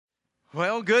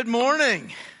Well, good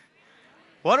morning.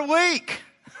 What a week.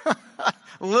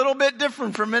 A little bit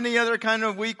different from any other kind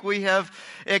of week we have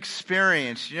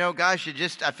experienced. You know, gosh,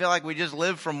 I feel like we just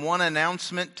live from one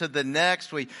announcement to the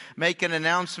next. We make an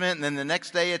announcement and then the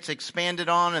next day it's expanded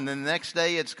on and then the next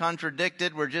day it's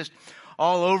contradicted. We're just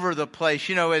all over the place.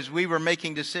 You know, as we were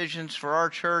making decisions for our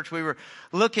church, we were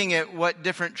looking at what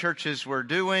different churches were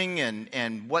doing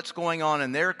and what's going on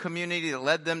in their community that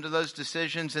led them to those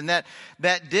decisions. And that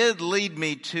did lead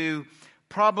me to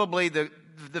probably the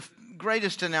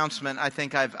greatest announcement I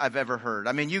think I've ever heard.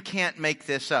 I mean, you can't make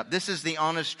this up. This is the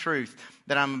honest truth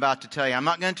that I'm about to tell you. I'm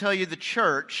not going to tell you the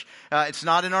church. It's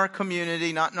not in our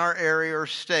community, not in our area or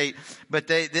state, but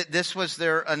this was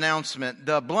their announcement.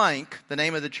 The blank, the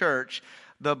name of the church,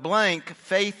 the blank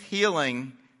faith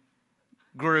healing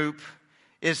group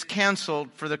is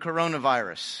canceled for the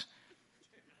coronavirus.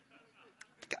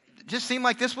 It just seemed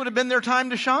like this would have been their time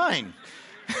to shine.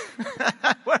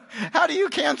 How do you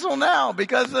cancel now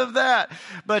because of that?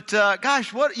 But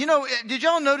gosh, did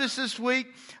y'all notice this week?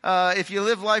 If you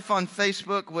live life on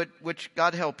Facebook, which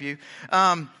God help you,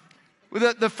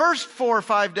 the first 4 or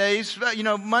 5 days,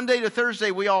 Monday to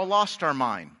Thursday, we all lost our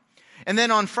mind. And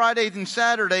then on Friday and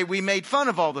Saturday, we made fun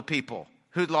of all the people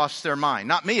who'd lost their mind.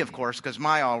 Not me, of course, because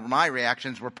all my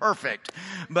reactions were perfect.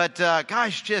 But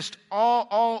gosh, just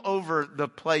all over the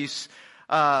place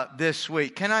this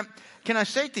week. Can I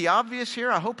state the obvious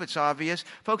here? I hope it's obvious.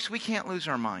 Folks, we can't lose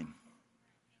our mind.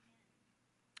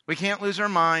 We can't lose our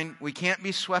mind. We can't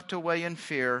be swept away in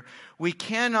fear. We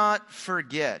cannot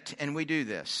forget, and we do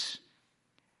this.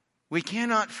 We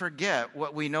cannot forget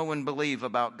what we know and believe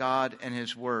about God and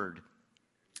His Word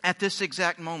at this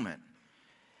exact moment.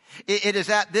 It is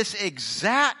at this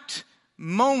exact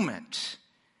moment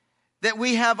that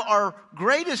we have our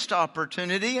greatest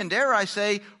opportunity, and dare I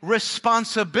say,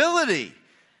 responsibility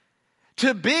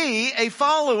to be a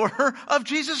follower of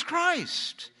Jesus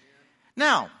Christ.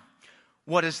 Now,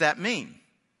 what does that mean?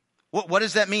 What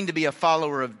does that mean to be a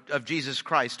follower of Jesus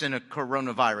Christ in a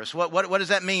coronavirus? What does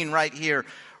that mean right here,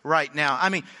 right now? I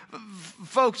mean,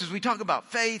 folks, as we talk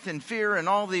about faith and fear and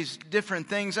all these different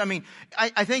things, I mean,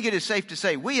 I think it is safe to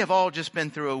say we have all just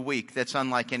been through a week that's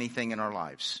unlike anything in our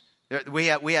lives. We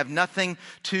have nothing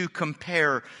to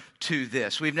compare to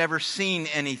this. We've never seen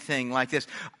anything like this.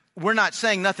 We're not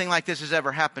saying nothing like this has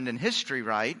ever happened in history,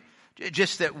 right?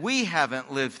 Just that we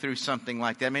haven't lived through something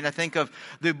like that. I mean, I think of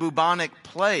the bubonic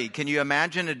plague. Can you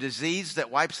imagine a disease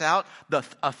that wipes out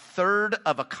a third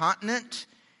of a continent?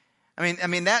 I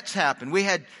mean, that's happened. We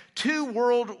had 2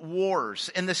 world wars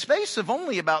in the space of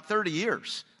only about 30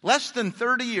 years. Less than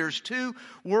 30 years, 2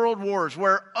 world wars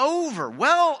where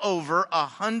well over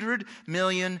 100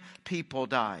 million people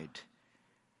died.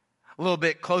 A little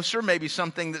bit closer, maybe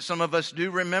something that some of us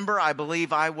do remember. I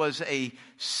believe I was a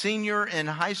senior in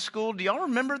high school. Do y'all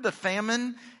remember the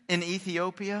famine in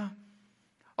Ethiopia?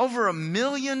 Over 1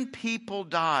 million people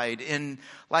died in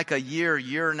like a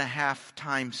year and a half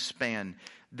time span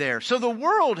there. So the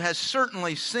world has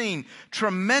certainly seen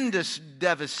tremendous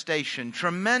devastation,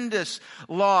 tremendous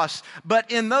loss.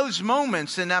 But in those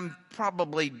moments, and I'm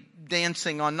probably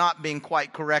dancing on not being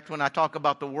quite correct when I talk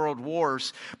about the world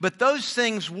wars, but those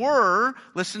things were,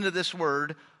 listen to this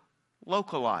word,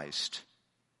 localized.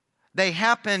 They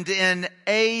happened in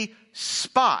a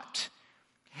spot.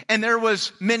 And there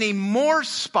was many more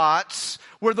spots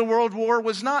where the world war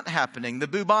was not happening. The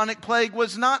bubonic plague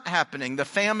was not happening. The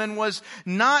famine was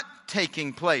not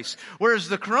taking place. Whereas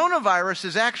the coronavirus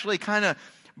is actually kind of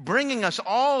bringing us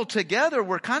all together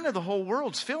where kind of the whole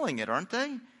world's feeling it, aren't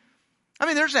they? I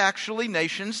mean, there's actually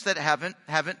nations that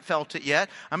haven't felt it yet.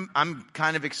 I'm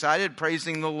kind of excited,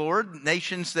 praising the Lord.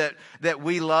 Nations that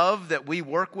we love, that we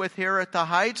work with here at the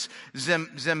Heights.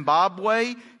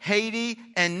 Zimbabwe, Haiti,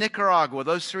 and Nicaragua.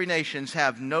 Those 3 nations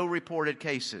have no reported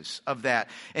cases of that.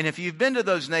 And if you've been to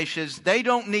those nations, they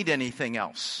don't need anything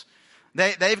else.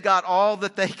 They've got all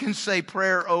that they can say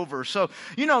prayer over. So,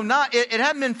 it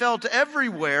hadn't been felt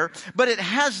everywhere, but it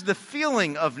has the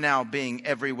feeling of now being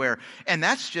everywhere. And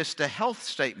that's just a health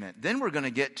statement. Then we're going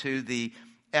to get to the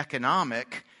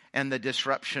economic and the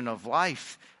disruption of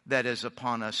life that is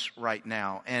upon us right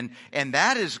now. And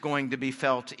that is going to be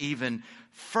felt even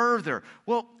further.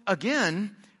 Well,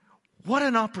 again, what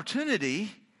an opportunity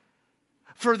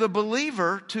for the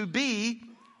believer to be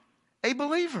a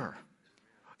believer.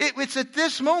 It's at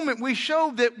this moment we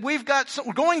show that we're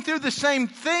going through the same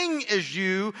thing as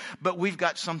you, but we've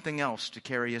got something else to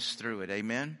carry us through it.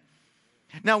 Amen?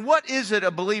 Now, what is it a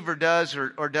believer does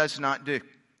or does not do?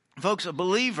 Folks, a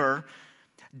believer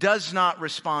does not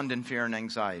respond in fear and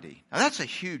anxiety. Now that's a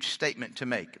huge statement to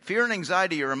make. Fear and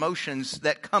anxiety are emotions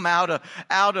that come out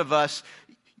of us.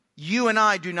 You and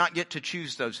I do not get to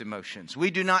choose those emotions. We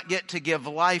do not get to give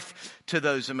life to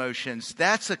those emotions.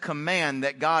 That's a command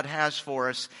that God has for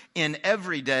us in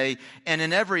every day and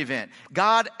in every event.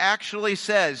 God actually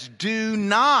says, do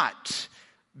not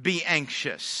be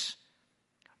anxious,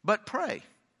 but pray.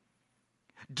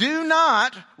 Do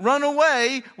not run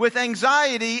away with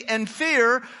anxiety and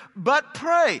fear, but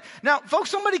pray. Now,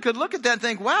 folks, somebody could look at that and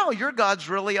think, wow, your God's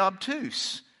really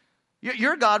obtuse.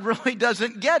 Your God really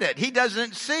doesn't get it. He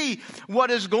doesn't see what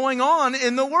is going on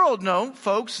in the world. No,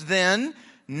 folks,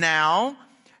 now,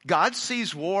 God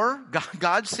sees war.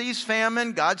 God sees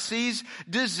famine. God sees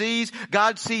disease.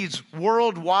 God sees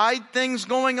worldwide things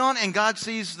going on. And God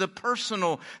sees the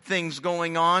personal things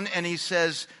going on. And He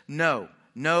says, no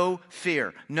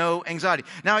fear, no anxiety.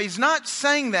 Now, He's not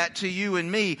saying that to you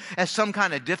and me as some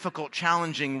kind of difficult,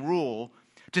 challenging rule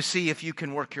to see if you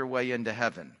can work your way into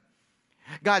heaven.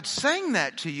 God's saying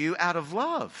that to you out of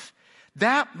love.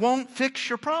 That won't fix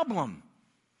your problem.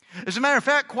 As a matter of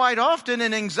fact, quite often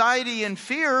in anxiety and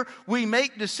fear, we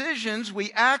make decisions,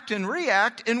 we act and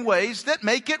react in ways that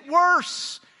make it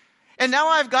worse. And now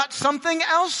I've got something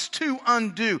else to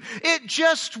undo. It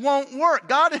just won't work.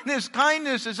 God in His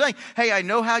kindness is saying, hey, I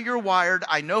know how you're wired.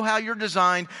 I know how you're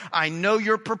designed. I know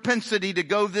your propensity to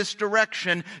go this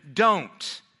direction.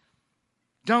 Don't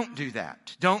do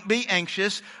that. Don't be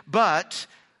anxious, but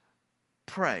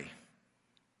pray.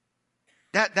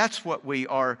 That's what we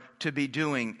are to be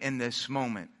doing in this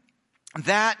moment.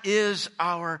 That is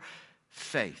our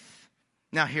faith.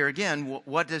 Now here again,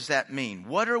 what does that mean?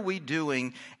 What are we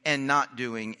doing and not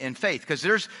doing in faith? Because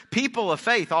there's people of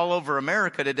faith all over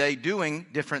America today doing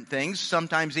different things,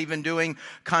 sometimes even doing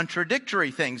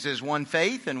contradictory things. Is one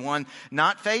faith and one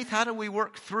not faith? How do we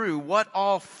work through what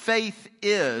all faith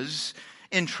is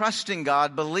in trusting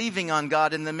God, believing on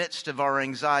God in the midst of our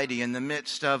anxiety, in the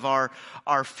midst of our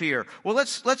fear? Well,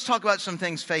 let's talk about some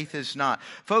things faith is not.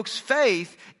 Folks,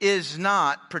 faith is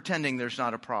not pretending there's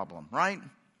not a problem, right?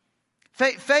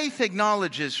 Faith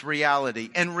acknowledges reality,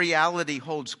 and reality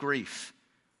holds grief.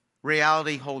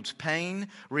 Reality holds pain.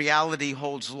 Reality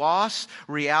holds loss.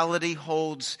 Reality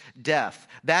holds death.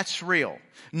 That's real.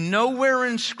 Nowhere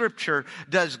in Scripture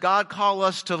does God call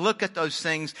us to look at those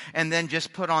things and then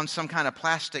just put on some kind of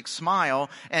plastic smile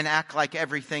and act like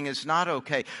everything is not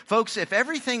okay. Folks, if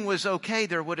everything was okay,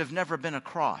 there would have never been a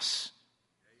cross.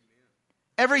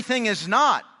 Everything is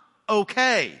not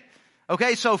okay.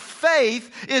 Okay, so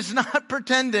faith is not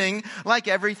pretending like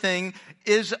everything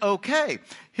is okay.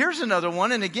 Here's another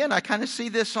one, and again, I kind of see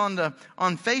this on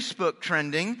Facebook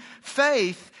trending.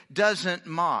 Faith doesn't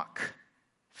mock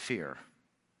fear.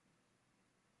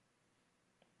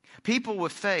 People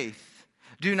with faith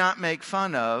do not make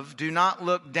fun of, do not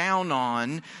look down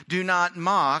on, do not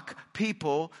mock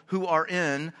people who are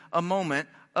in a moment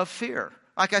of fear.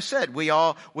 Like I said, we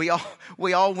all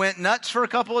went nuts for a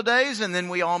couple of days, and then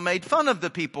we all made fun of the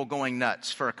people going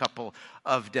nuts for a couple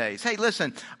of days. Hey,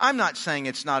 listen, I'm not saying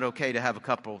it's not okay to have a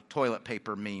couple toilet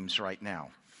paper memes right now.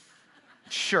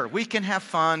 Sure, we can have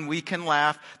fun, we can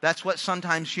laugh. That's what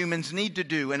sometimes humans need to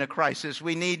do in a crisis.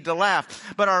 We need to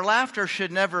laugh. But our laughter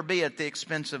should never be at the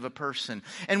expense of a person.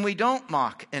 And we don't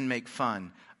mock and make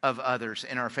fun of others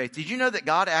in our faith. Did you know that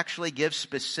God actually gives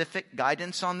specific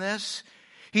guidance on this?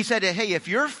 He said, hey, if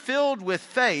you're filled with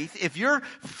faith, if you're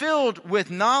filled with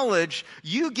knowledge,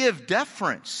 you give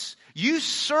deference. You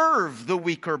serve the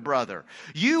weaker brother.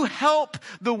 You help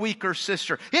the weaker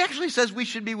sister. He actually says we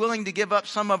should be willing to give up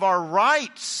some of our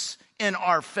rights in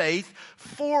our faith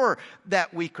for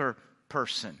that weaker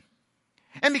person.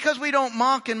 And because we don't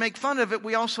mock and make fun of it,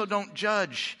 we also don't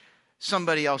judge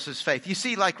somebody else's faith. You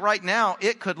see, like right now,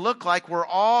 it could look like we're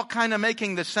all kind of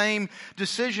making the same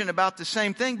decision about the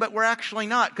same thing, but we're actually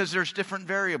not, because there's different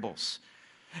variables.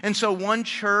 And so one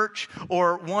church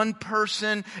or one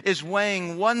person is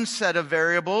weighing one set of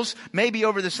variables, maybe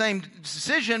over the same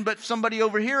decision, but somebody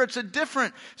over here, it's a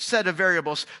different set of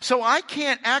variables. So I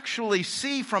can't actually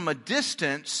see from a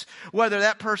distance whether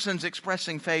that person's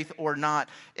expressing faith or not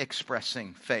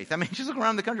expressing faith. I mean, just look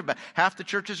around the country, but half the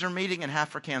churches are meeting and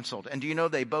half are canceled. And do you know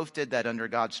they both did that under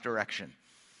God's direction?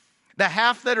 The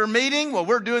half that are meeting, well,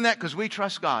 we're doing that because we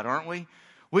trust God, aren't we?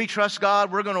 We trust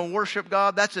God. We're going to worship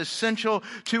God. That's essential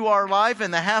to our life.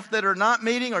 And the half that are not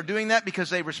meeting are doing that because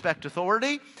they respect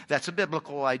authority. That's a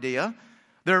biblical idea.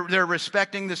 They're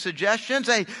respecting the suggestions.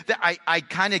 I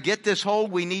kind of get this whole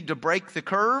we need to break the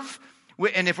curve.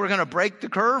 And if we're going to break the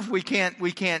curve, we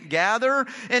can't gather.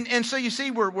 And so you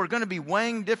see, we're going to be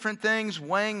weighing different things,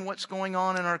 weighing what's going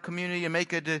on in our community and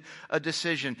make a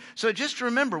decision. So just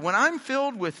remember, when I'm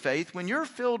filled with faith, when you're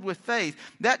filled with faith,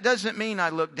 that doesn't mean I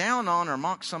look down on or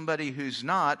mock somebody who's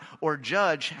not, or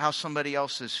judge how somebody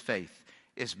else's faith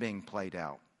is being played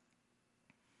out.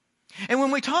 And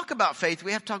when we talk about faith,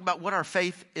 we have to talk about what our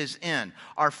faith is in.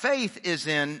 Our faith is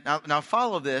in, now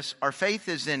follow this, our faith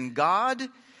is in God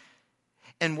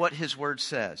and what His Word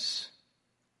says.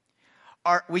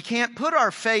 We can't put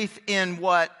our faith in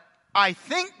what I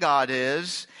think God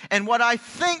is and what I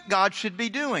think God should be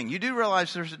doing. You do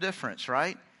realize there's a difference,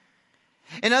 right?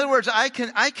 In other words, I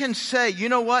can say, you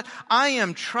know what? I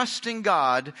am trusting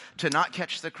God to not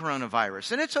catch the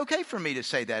coronavirus. And it's okay for me to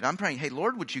say that. I'm praying, hey,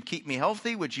 Lord, would you keep me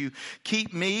healthy? Would you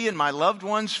keep me and my loved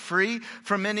ones free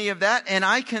from any of that? And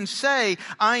I can say,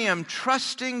 I am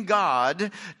trusting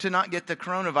God to not get the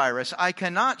coronavirus. I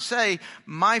cannot say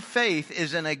my faith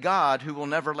is in a God who will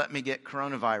never let me get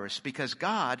coronavirus, because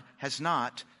God has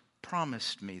not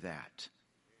promised me that.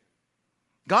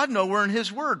 God nowhere in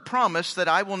His Word promised that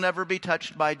I will never be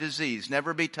touched by disease,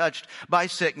 never be touched by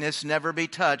sickness, never be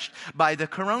touched by the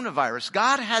coronavirus.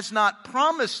 God has not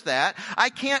promised that. I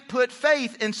can't put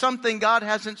faith in something God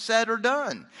hasn't said or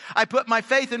done. I put my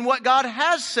faith in what God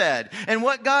has said and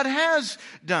what God has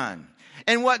done.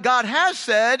 And what God has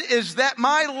said is that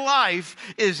my life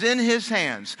is in His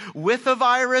hands, with a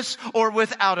virus or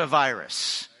without a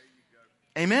virus.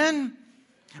 Amen?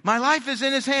 My life is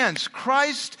in His hands.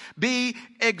 Christ be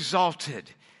exalted.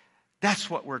 That's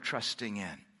what we're trusting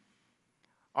in.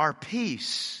 Our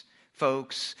peace,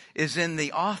 folks, is in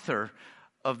the author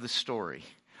of the story.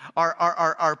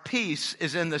 Our peace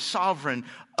is in the sovereign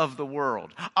of the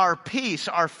world. Our peace,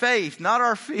 our faith, not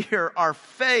our fear, our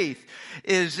faith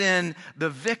is in the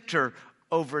victor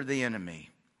over the enemy.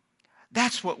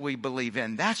 That's what we believe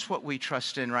in. That's what we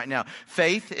trust in right now.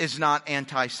 Faith is not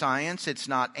anti-science. It's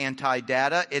not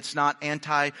anti-data. It's not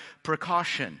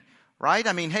anti-precaution. Right?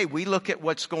 I mean, hey, we look at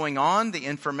what's going on, the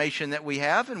information that we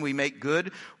have, and we make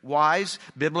good, wise,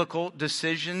 biblical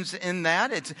decisions in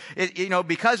that.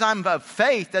 Because I'm of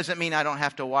faith doesn't mean I don't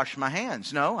have to wash my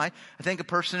hands. No, I think a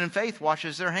person in faith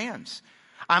washes their hands.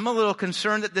 I'm a little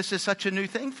concerned that this is such a new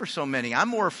thing for so many. I'm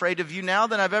more afraid of you now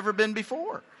than I've ever been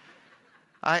before.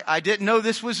 I didn't know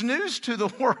this was news to the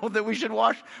world, that we should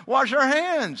wash our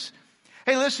hands.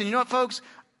 Hey, listen, you know what, folks?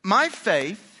 My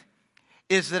faith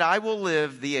is that I will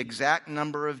live the exact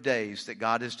number of days that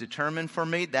God has determined for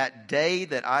me. That day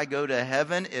that I go to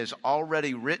heaven is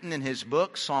already written in His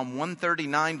book, Psalm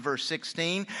 139, verse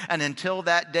 16. And until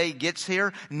that day gets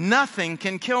here, nothing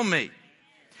can kill me.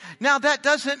 Now, that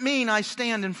doesn't mean I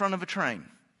stand in front of a train.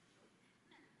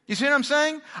 You see what I'm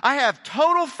saying? I have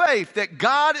total faith that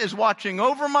God is watching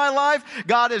over my life.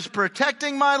 God is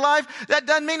protecting my life. That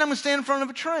doesn't mean I'm going to stand in front of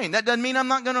a train. That doesn't mean I'm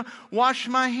not going to wash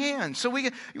my hands. So we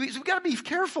got to be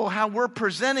careful how we're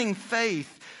presenting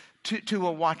faith to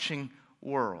a watching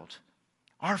world.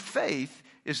 Our faith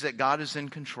is that God is in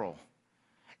control.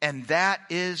 And that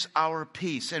is our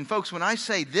peace. And folks, when I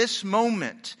say this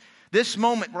moment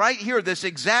right here, this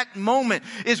exact moment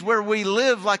is where we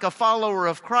live like a follower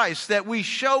of Christ, that we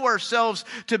show ourselves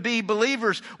to be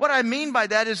believers. What I mean by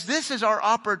that is this is our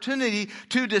opportunity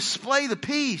to display the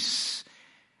peace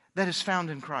that is found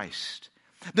in Christ.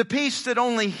 The peace that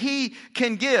only He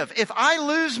can give. If I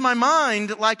lose my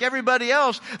mind like everybody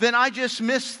else, then I just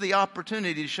miss the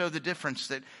opportunity to show the difference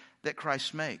that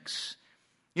Christ makes.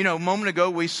 You know, a moment ago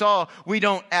we saw we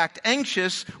don't act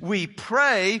anxious, we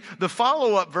pray. The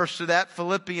follow-up verse to that,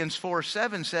 Philippians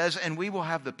 4:7 says, and we will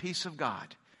have the peace of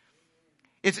God.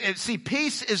 See,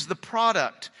 peace is the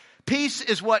product. Peace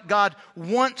is what God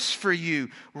wants for you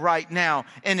right now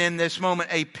and in this moment.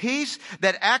 A peace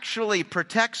that actually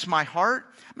protects my heart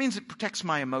means it protects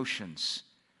my emotions.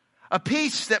 A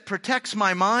peace that protects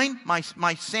my mind,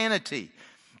 my sanity.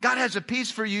 God has a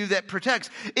peace for you that protects.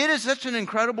 It is such an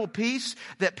incredible peace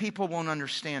that people won't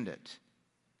understand it.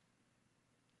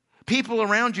 People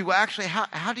around you will actually,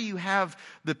 how do you have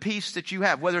the peace that you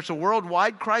have? Whether it's a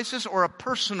worldwide crisis or a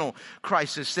personal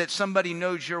crisis that somebody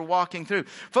knows you're walking through.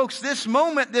 Folks, this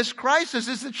moment, this crisis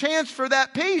is a chance for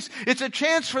that peace. It's a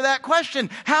chance for that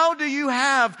question. How do you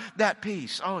have that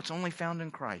peace? Oh, it's only found in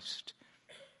Christ.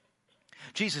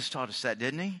 Jesus taught us that,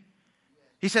 didn't He?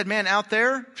 He said, man, out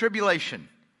there, tribulation.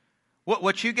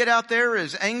 What you get out there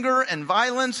is anger and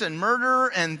violence and murder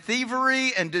and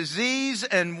thievery and disease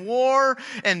and war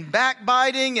and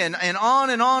backbiting and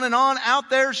on and on and on. Out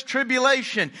there's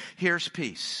tribulation. Here's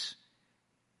peace.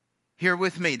 here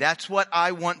with me. That's what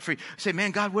I want for you. Say,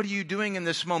 man, God, what are you doing in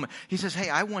this moment? He says,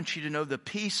 hey, I want you to know the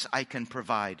peace I can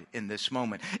provide in this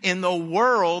moment. In the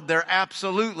world, there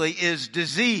absolutely is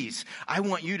disease. I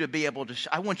want you to be able to,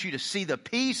 I want you to see the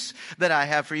peace that I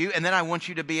have for you. And then I want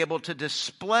you to be able to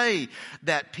display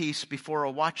that peace before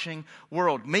a watching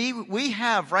world. We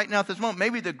have right now at this moment,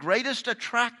 maybe the greatest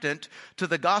attractant to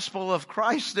the gospel of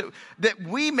Christ that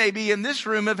we maybe in this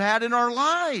room have had in our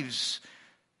lives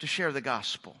to share the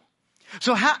gospel.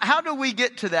 So how do we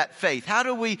get to that faith? How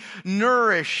do we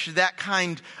nourish that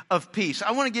kind of peace?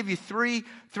 I want to give you three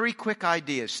quick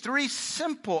ideas, 3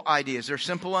 simple ideas. They're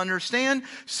simple to understand,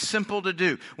 simple to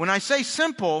do. When I say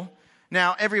simple,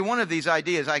 now every one of these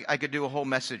ideas I could do a whole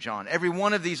message on. Every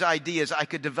one of these ideas I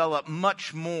could develop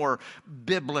much more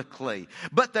biblically.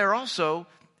 But they're also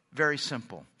very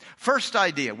simple. First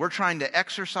idea, we're trying to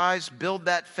exercise, build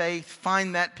that faith,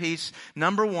 find that peace.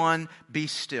 Number 1, be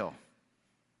still.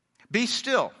 Be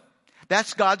still.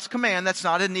 That's God's command. That's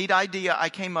not a neat idea I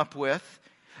came up with.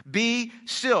 Be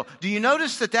still. Do you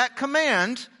notice that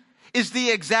command is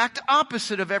the exact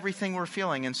opposite of everything we're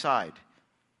feeling inside?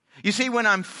 You see, when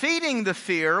I'm feeding the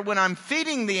fear, when I'm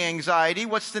feeding the anxiety,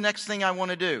 what's the next thing I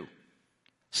want to do?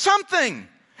 Something.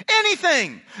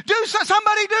 Anything.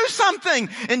 Somebody do something.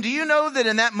 And do you know that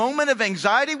in that moment of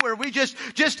anxiety where we just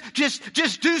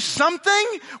do something,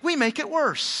 we make it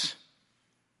worse.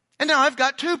 And now I've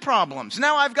got 2 problems.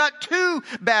 Now I've got 2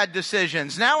 bad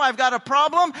decisions. Now I've got a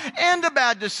problem and a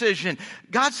bad decision.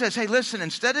 God says, hey, listen,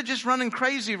 instead of just running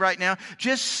crazy right now,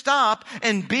 just stop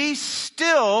and be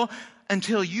still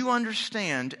until you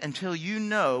understand, until you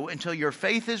know, until your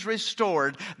faith is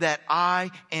restored that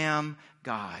I am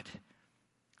God.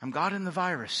 I'm God in the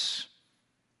virus.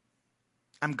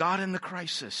 I'm God in the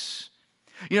crisis.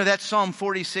 You know, that's Psalm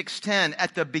 46:10.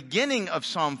 At the beginning of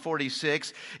Psalm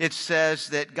 46, it says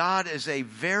that God is a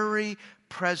very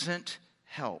present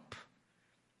help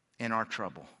in our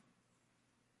trouble.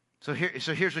 So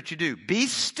here's what you do. Be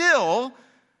still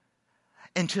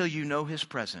until you know His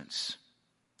presence.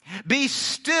 Be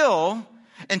still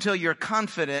until you're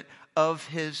confident of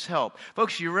His help.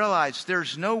 Folks, you realize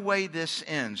there's no way this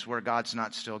ends where God's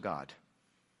not still God.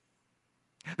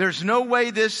 There's no way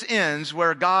this ends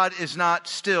where God is not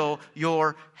still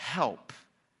your help.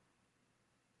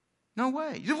 No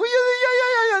way. Yeah,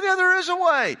 there is a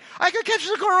way. I could catch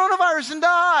the coronavirus and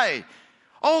die.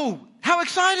 Oh, how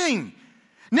exciting.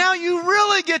 Now you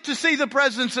really get to see the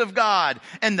presence of God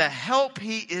and the help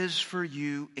He is for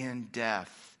you in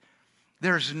death.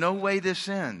 There's no way this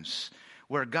ends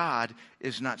where God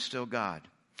is not still God.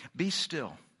 Be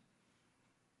still.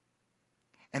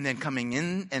 And then coming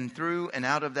in and through and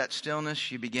out of that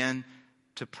stillness, you begin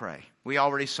to pray. We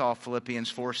already saw Philippians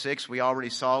 4:6. We already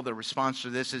saw the response to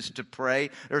this is to pray.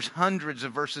 There's hundreds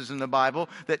of verses in the Bible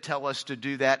that tell us to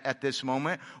do that at this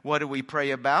moment. What do we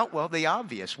pray about? Well, the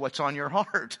obvious. What's on your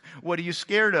heart? What are you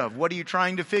scared of? What are you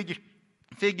trying to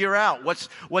figure out?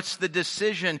 What's the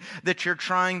decision that you're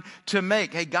trying to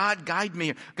make? Hey, God, guide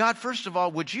me. God, first of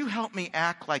all, would you help me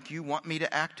act like you want me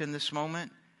to act in this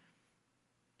moment?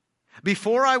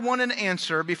 Before I want an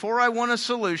answer, before I want a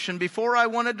solution, before I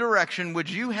want a direction, would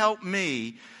you help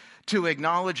me to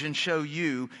acknowledge and show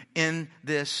you in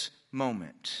this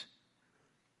moment?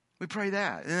 We pray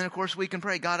that. And then, of course, we can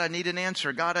pray, God, I need an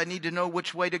answer. God, I need to know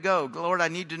which way to go. Lord, I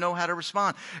need to know how to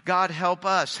respond. God, help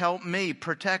us, help me,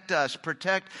 protect us,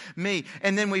 protect me.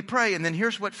 And then we pray, and then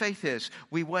here's what faith is.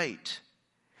 We wait.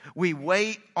 We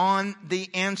wait on the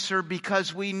answer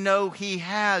because we know He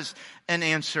has an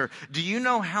answer. Do you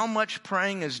know how much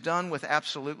praying is done with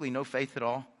absolutely no faith at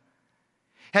all?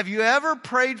 Have you ever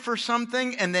prayed for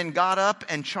something and then got up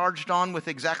and charged on with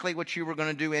exactly what you were going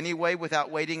to do anyway without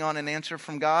waiting on an answer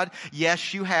from God?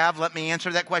 Yes, you have. Let me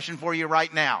answer that question for you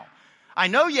right now. I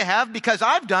know you have because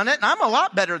I've done it and I'm a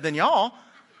lot better than y'all.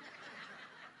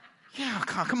 Yeah,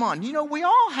 come on. You know, we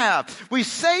all have. We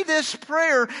say this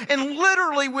prayer and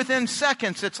literally within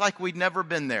seconds, it's like we'd never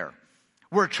been there.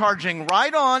 We're charging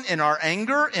right on in our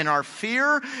anger, in our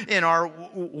fear, in our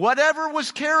whatever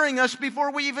was carrying us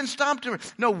before we even stopped.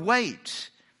 No, wait.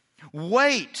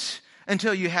 Wait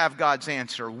until you have God's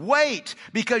answer. Wait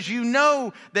because you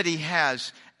know that He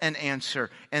has an answer.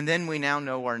 And then we now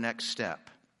know our next step.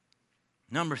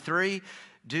 Number 3,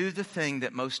 do the thing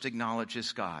that most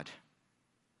acknowledges God.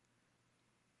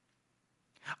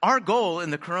 Our goal in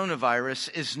the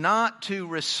coronavirus is not to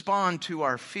respond to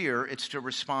our fear, it's to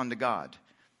respond to God.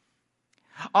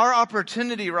 Our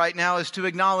opportunity right now is to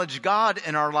acknowledge God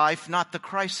in our life, not the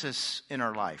crisis in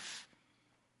our life.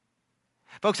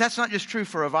 Folks, that's not just true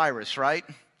for a virus, right?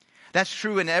 That's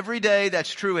true in every day.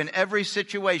 That's true in every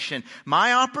situation.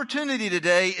 My opportunity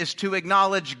today is to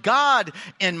acknowledge God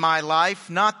in my life,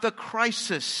 not the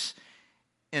crisis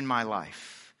in my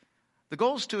life. The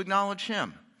goal is to acknowledge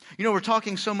Him. You know, we're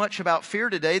talking so much about fear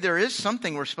today. There is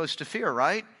something we're supposed to fear,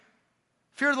 right?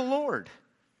 Fear of the Lord.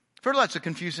 Fear, that's a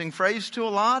confusing phrase to a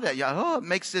lot. It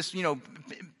makes this,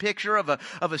 picture of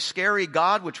a scary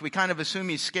God, which we kind of assume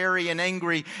He's scary and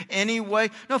angry anyway.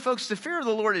 No, folks, the fear of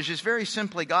the Lord is just very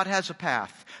simply, God has a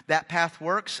path. That path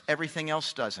works. Everything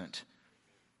else doesn't.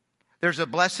 There's a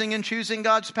blessing in choosing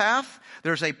God's path.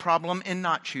 There's a problem in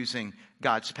not choosing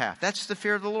God's path. That's the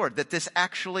fear of the Lord, that this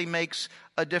actually makes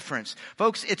a difference.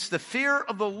 Folks, it's the fear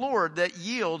of the Lord that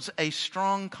yields a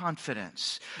strong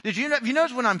confidence. You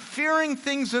notice when I'm fearing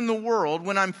things in the world,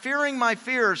 when I'm fearing my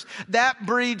fears, that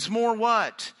breeds more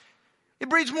what? It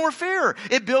breeds more fear.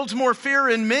 It builds more fear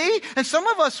in me. And some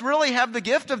of us really have the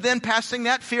gift of then passing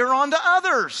that fear on to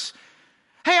others.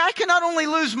 Hey, I can not only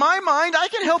lose my mind, I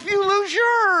can help you lose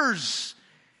yours.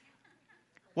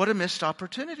 What a missed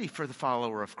opportunity for the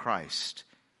follower of Christ.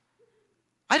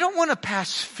 I don't want to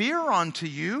pass fear on to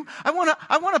you. I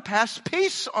want to pass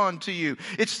peace on to you.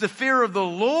 It's the fear of the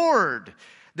Lord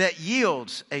that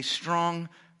yields a strong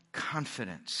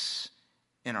confidence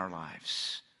in our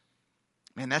lives.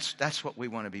 Man, that's what we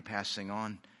want to be passing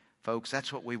on, folks.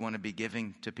 That's what we want to be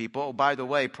giving to people. Oh, by the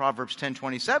way, Proverbs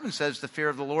 10:27 says the fear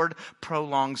of the Lord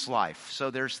prolongs life. So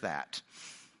there's that.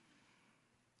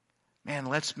 Man,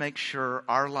 let's make sure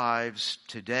our lives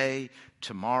today,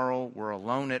 tomorrow, we're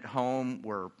alone at home,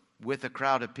 we're with a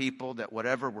crowd of people, that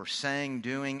whatever we're saying,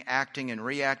 doing, acting, and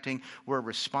reacting, we're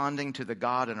responding to the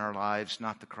God in our lives,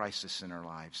 not the crisis in our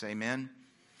lives. Amen?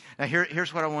 Now,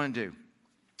 here's what I want to do.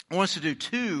 I want us to do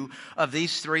 2 of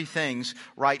these 3 things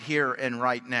right here and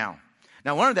right now.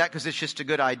 Now, one of that, because it's just a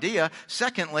good idea.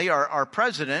 Secondly, our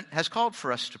president has called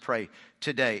for us to pray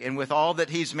today. And with all that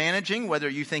he's managing, whether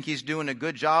you think he's doing a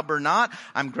good job or not,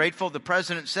 I'm grateful the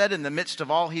president said in the midst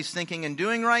of all he's thinking and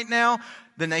doing right now,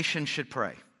 the nation should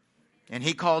pray. And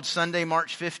he called Sunday,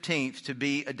 March 15th to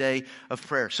be a day of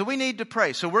prayer. So we need to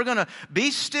pray. So we're going to be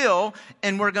still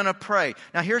and we're going to pray.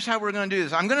 Now here's how we're going to do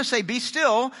this. I'm going to say be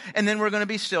still, and then we're going to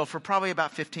be still for probably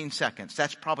about 15 seconds.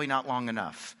 That's probably not long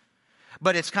enough.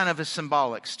 But it's kind of a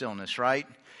symbolic stillness, right?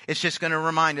 It's just going to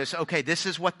remind us, okay, this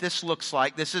is what this looks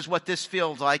like. This is what this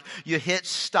feels like. You hit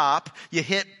stop, you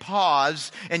hit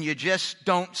pause, and you just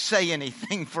don't say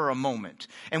anything for a moment.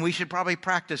 And we should probably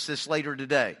practice this later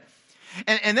today.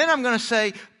 And then I'm going to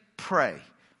say, pray.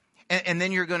 And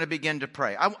then you're going to begin to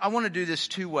pray. I want to do this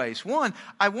 2 ways. One,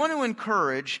 I want to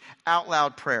encourage out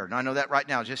loud prayer. Now, I know that right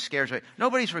now just scares me.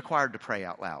 Nobody's required to pray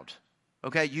out loud.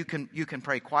 Okay, you can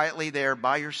pray quietly there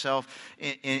by yourself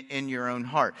in your own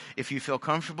heart. If you feel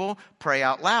comfortable, pray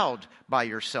out loud by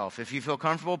yourself. If you feel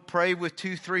comfortable, pray with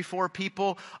 2, 3, 4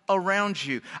 people around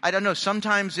you. I don't know,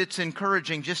 sometimes it's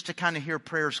encouraging just to kind of hear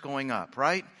prayers going up,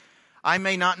 right? I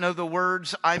may not know the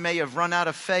words. I may have run out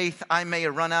of faith. I may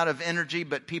have run out of energy,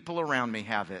 but people around me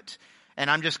have it. And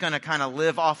I'm just going to kind of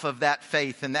live off of that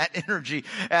faith and that energy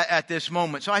at this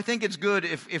moment. So I think it's good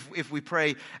if we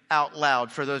pray out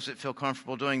loud for those that feel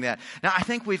comfortable doing that. Now, I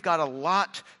think we've got a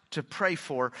lot to pray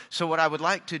for. So what I would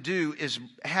like to do is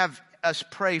have us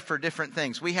pray for different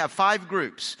things. We have 5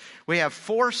 groups. We have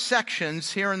 4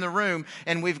 sections here in the room,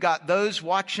 and we've got those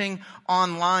watching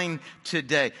online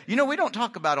today. You know, we don't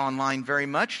talk about online very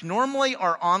much. Normally,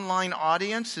 our online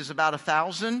audience is about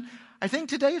 1,000. I think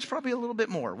today it's probably a little bit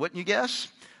more, wouldn't you guess?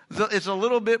 It's a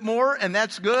little bit more, and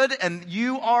that's good. And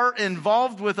you are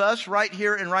involved with us right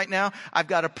here and right now. I've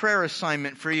got a prayer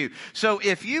assignment for you. So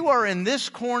if you are in this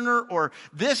corner or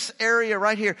this area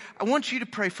right here, I want you to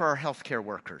pray for our healthcare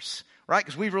workers. Right?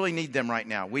 Because we really need them right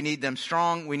now. We need them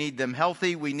strong. We need them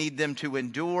healthy. We need them to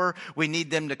endure. We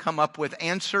need them to come up with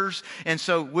answers. And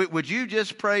so would you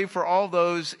just pray for all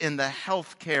those in the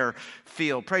healthcare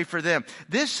field? Pray for them.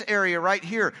 This area right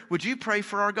here, would you pray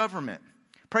for our government?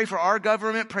 Pray for our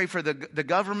government. Pray for the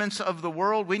governments of the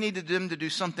world. We needed them to do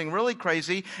something really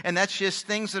crazy, and that's just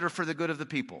things that are for the good of the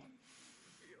people.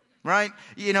 Right?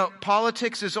 You know,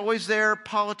 politics is always there.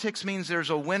 Politics means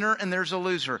there's a winner and there's a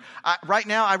loser. Right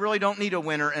now, I really don't need a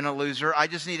winner and a loser. I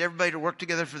just need everybody to work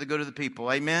together for the good of the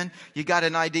people. Amen? You got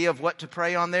an idea of what to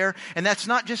pray on there? And that's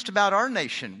not just about our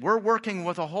nation. We're working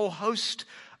with a whole host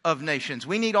of nations.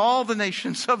 We need all the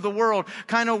nations of the world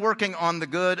kind of working on the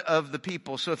good of the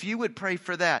people. So if you would pray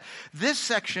for that. This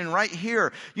section right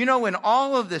here, you know, in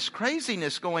all of this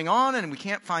craziness going on and we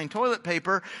can't find toilet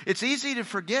paper, it's easy to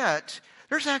forget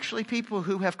there's actually people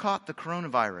who have caught the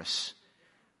coronavirus.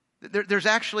 There's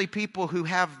actually people who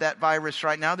have that virus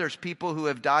right now. There's people who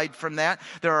have died from that.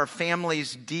 There are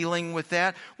families dealing with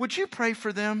that. Would you pray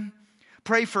for them?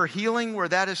 Pray for healing where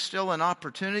that is still an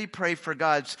opportunity. Pray for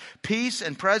God's peace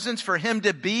and presence, for Him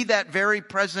to be that very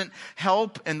present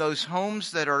help in those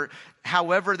homes that are,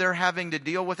 however they're having to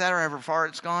deal with that or however far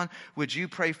it's gone. Would you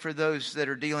pray for those that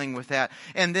are dealing with that?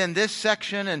 And then this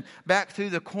section and back through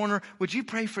the corner, would you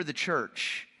pray for the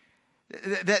church?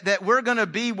 That we're going to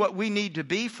be what we need to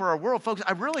be for our world. Folks,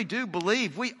 I really do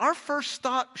believe our first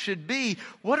thought should be,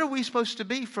 what are we supposed to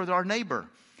be for our neighbor?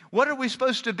 What are we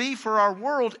supposed to be for our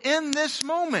world in this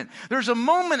moment? There's a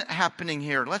moment happening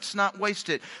here. Let's not waste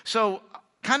it. So,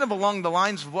 kind of along the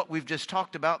lines of what we've just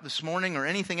talked about this morning or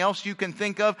anything else you can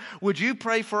think of, would you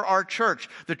pray for our church,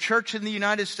 the church in the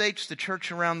United States, the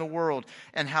church around the world,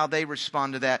 and how they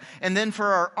respond to that? And then for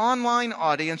our online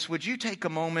audience, would you take a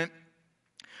moment?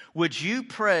 Would you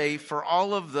pray for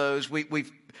all of those?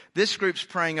 This group's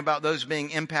praying about those being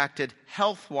impacted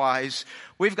health-wise.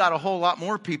 We've got a whole lot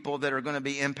more people that are going to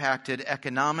be impacted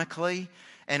economically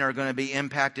and are going to be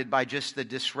impacted by just the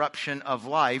disruption of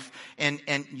life. And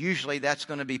usually that's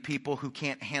going to be people who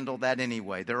can't handle that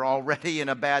anyway. They're already in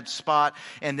a bad spot,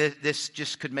 and this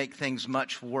just could make things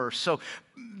much worse. So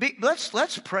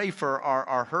let's pray for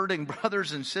our hurting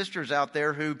brothers and sisters out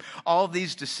there who all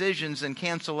these decisions and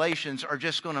cancellations are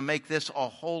just going to make this a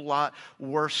whole lot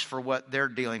worse for what they're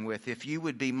dealing with. If you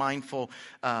would be mindful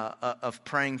of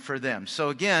praying for them. So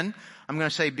again, I'm going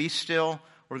to say be still.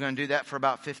 We're going to do that for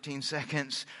about 15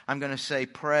 seconds. I'm going to say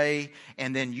pray,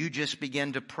 and then you just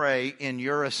begin to pray in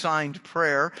your assigned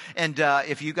prayer. And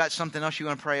if you got something else you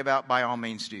want to pray about, by all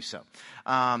means do so.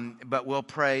 But we'll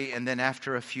pray, and then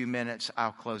after a few minutes,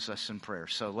 I'll close us in prayer.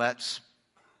 So let's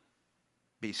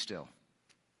be still.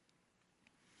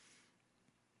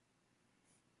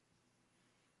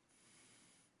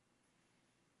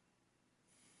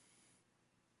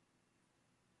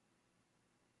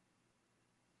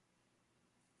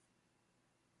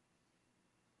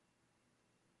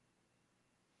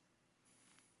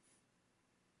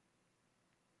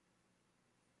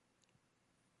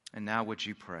 And now would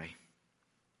you pray?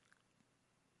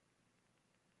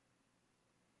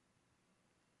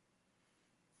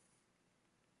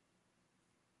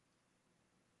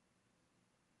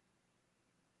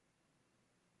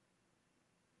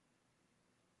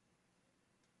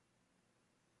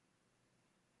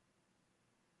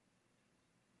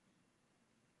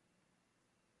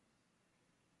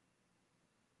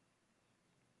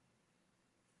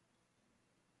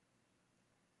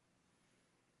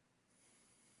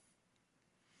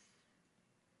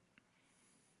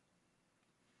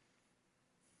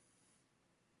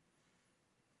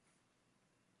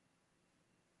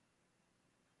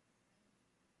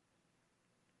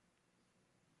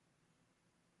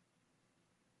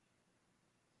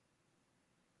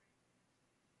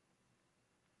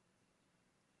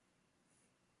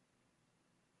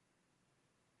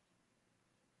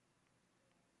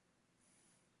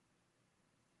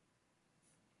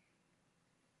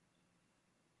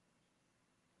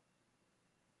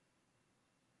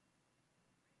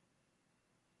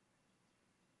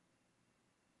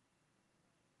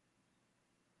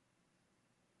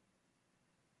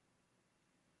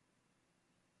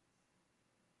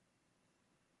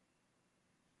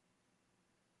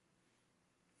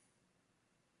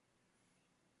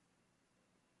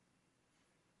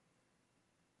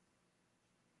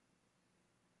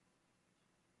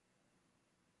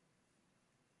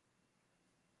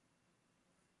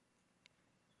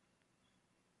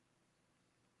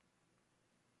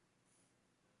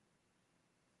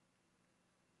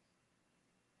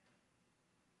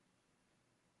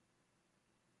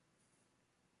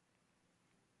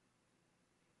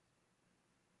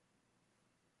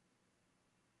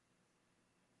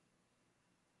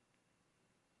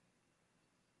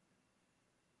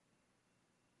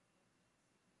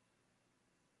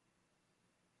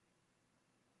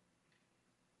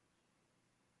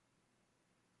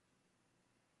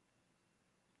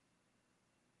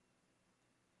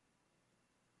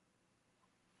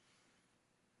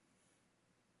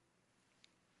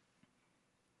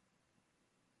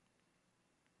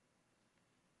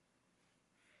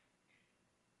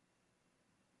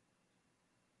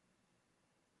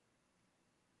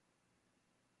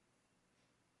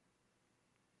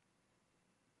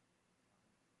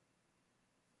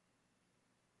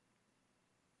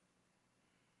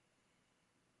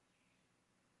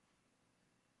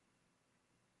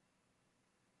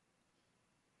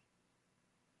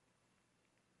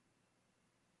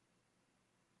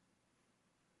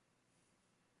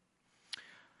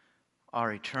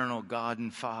 Our eternal God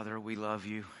and Father, we love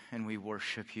you and we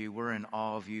worship you. We're in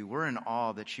awe of you. We're in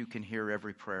awe that you can hear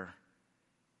every prayer.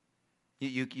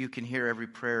 You can hear every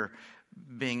prayer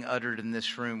being uttered in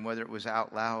this room, whether it was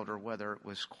out loud or whether it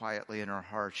was quietly in our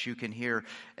hearts. You can hear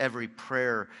every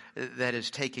prayer that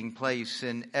is taking place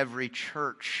in every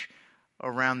church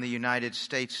around the United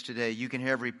States today. You can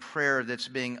hear every prayer that's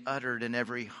being uttered in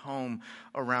every home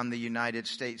around the United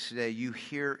States today. You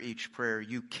hear each prayer.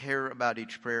 You care about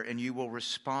each prayer, and you will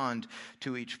respond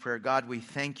to each prayer. God, we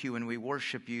thank you and we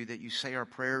worship you that you say our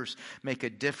prayers make a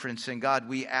difference. And God,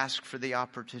 we ask for the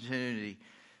opportunity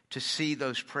to see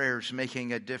those prayers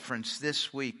making a difference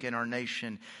this week in our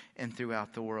nation and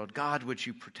throughout the world. God, would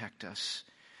you protect us?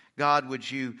 God, would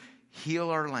you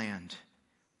heal our land?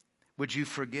 Would you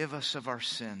forgive us of our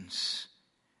sins?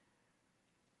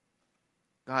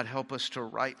 God, help us to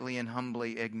rightly and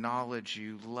humbly acknowledge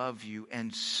you, love you,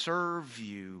 and serve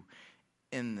you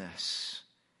in this.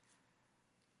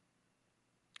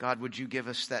 God, would you give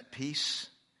us that peace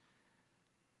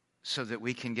so that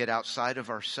we can get outside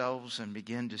of ourselves and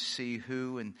begin to see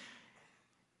who in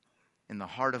the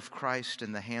heart of Christ,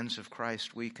 in the hands of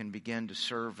Christ, we can begin to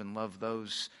serve and love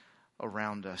those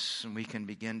around us, and we can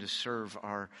begin to serve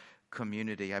our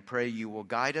community. I pray you will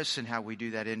guide us in how we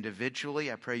do that individually.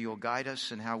 I pray you will guide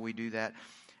us in how we do that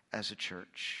as a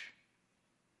church.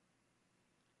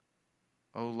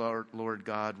 Oh Lord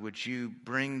God, would you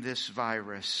bring this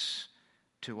virus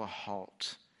to a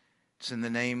halt? It's in the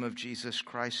name of Jesus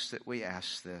Christ that we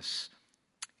ask this.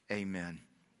 Amen.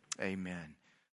 Amen.